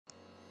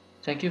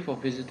Thank you for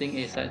visiting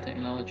Acexide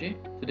Technology.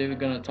 Today we're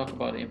going to talk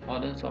about the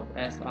importance of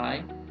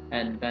Si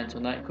and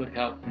bentonite could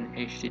help in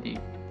HDD.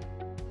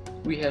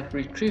 We have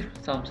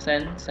retrieved some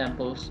sand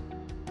samples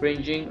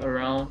ranging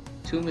around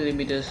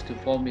 2mm to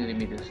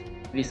 4mm.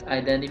 It is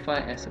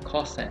identified as a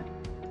coarse sand.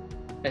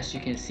 As you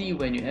can see,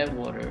 when you add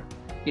water,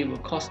 it will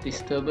cause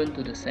disturbance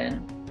to the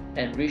sand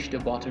and reach the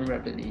bottom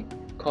rapidly,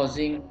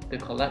 causing the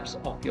collapse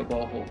of your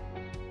borehole.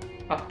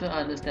 After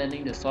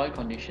understanding the soil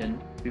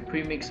condition, we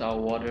premix our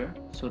water,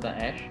 soda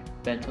ash,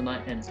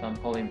 bentonite and some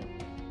polymer.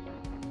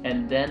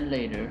 And then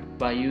later,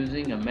 by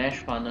using a mesh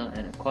funnel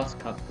and a quartz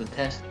cup to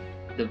test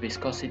the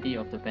viscosity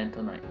of the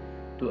bentonite,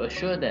 to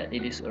assure that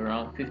it is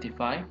around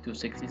 55 to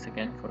 60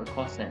 seconds for the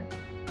coarse sand.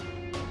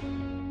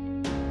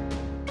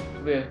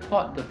 We have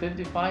poured the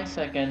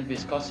 55-second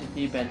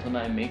viscosity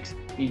bentonite mix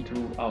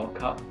into our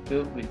cup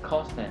filled with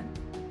coarse sand,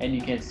 and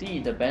you can see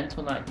the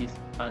bentonite is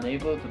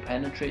unable to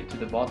penetrate to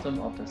the bottom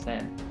of the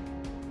sand.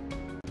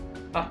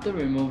 After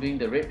removing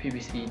the red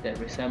PVC that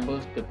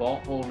resembles the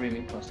borehole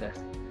reaming process,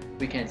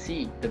 we can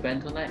see the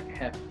bentonite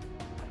have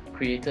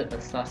created a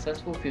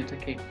successful filter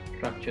cake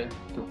structure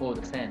to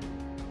hold the sand,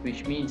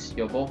 which means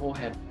your borehole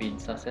have been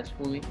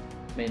successfully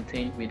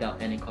maintained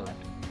without any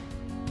collapse.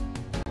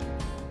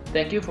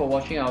 Thank you for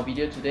watching our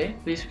video today.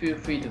 Please feel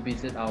free to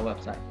visit our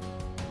website.